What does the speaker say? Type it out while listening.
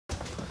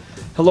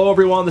Hello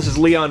everyone, this is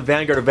Leon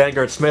Vanguard of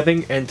Vanguard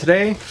Smithing, and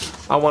today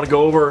I want to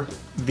go over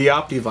the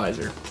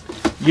Optivisor.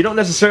 You don't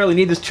necessarily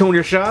need this tool in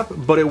your shop,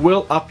 but it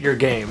will up your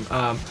game.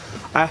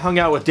 I hung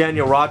out with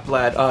Daniel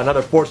Rotblatt,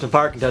 another Force and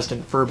Fire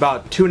contestant, for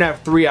about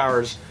 2.5–3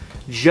 hours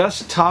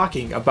just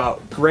talking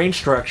about grain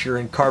structure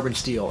and carbon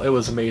steel. It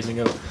was amazing.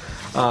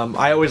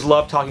 I always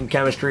love talking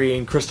chemistry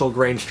and crystal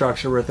grain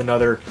structure with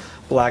another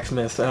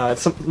blacksmith.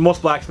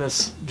 Most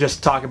blacksmiths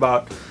just talk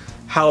about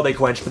how they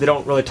quench, but they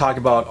don't really talk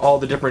about all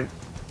the different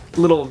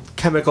little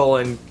chemical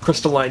and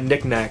crystalline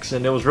knickknacks,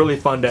 and it was really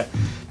fun to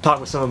talk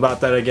with someone about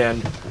that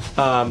again.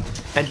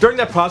 And during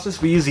that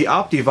process we use the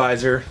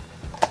Optivisor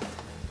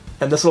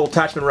and this little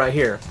attachment right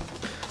here.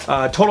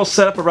 Total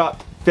setup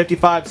about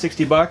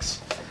 55–60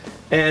 bucks,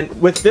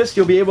 and with this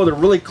you'll be able to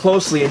really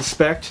closely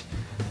inspect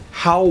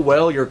how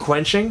well you're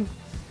quenching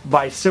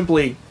by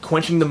simply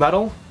quenching the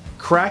metal,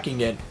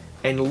 cracking it,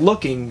 and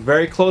looking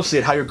very closely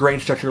at how your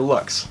grain structure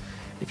looks.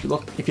 If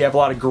you have a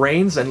lot of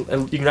grains and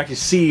you can actually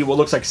see what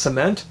looks like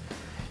cement,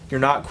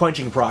 you're not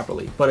quenching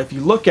properly. But if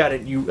you look at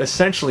it, you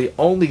essentially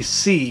only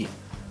see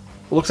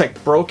what looks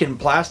like broken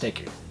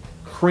plastic,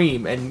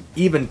 cream, and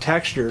even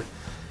texture.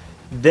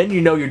 Then you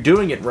know you're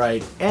doing it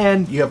right,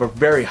 and you have a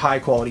very high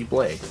quality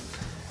blade.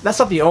 That's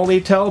not the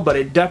only tell, but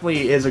it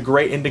definitely is a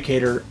great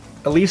indicator,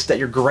 at least that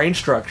your grain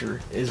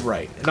structure is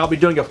right. And I'll be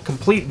doing a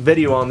complete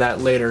video on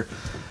that later.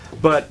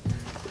 But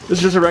this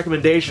is just a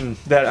recommendation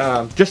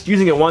that just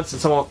using it once in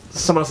someone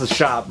else's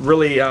shop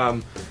really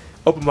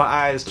opened my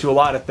eyes to a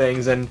lot of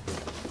things, and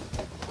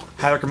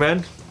I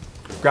recommend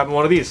grabbing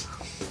one of these.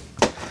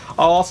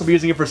 I'll also be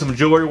using it for some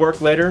jewelry work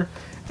later,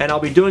 and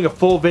I'll be doing a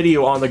full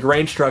video on the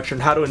grain structure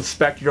and how to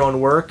inspect your own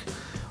work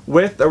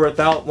with or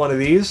without one of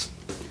these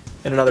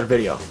in another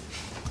video.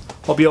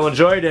 Hope you all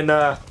enjoyed, and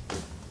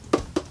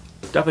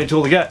definitely a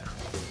tool to get.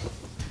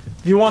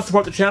 If you want to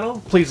support the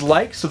channel, please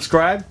like,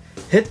 subscribe,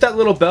 hit that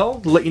little bell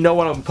to let you know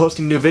when I'm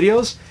posting new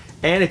videos,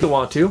 and if you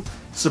want to,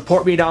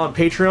 support me down on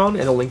Patreon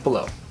in the link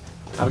below.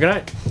 Have a good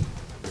night.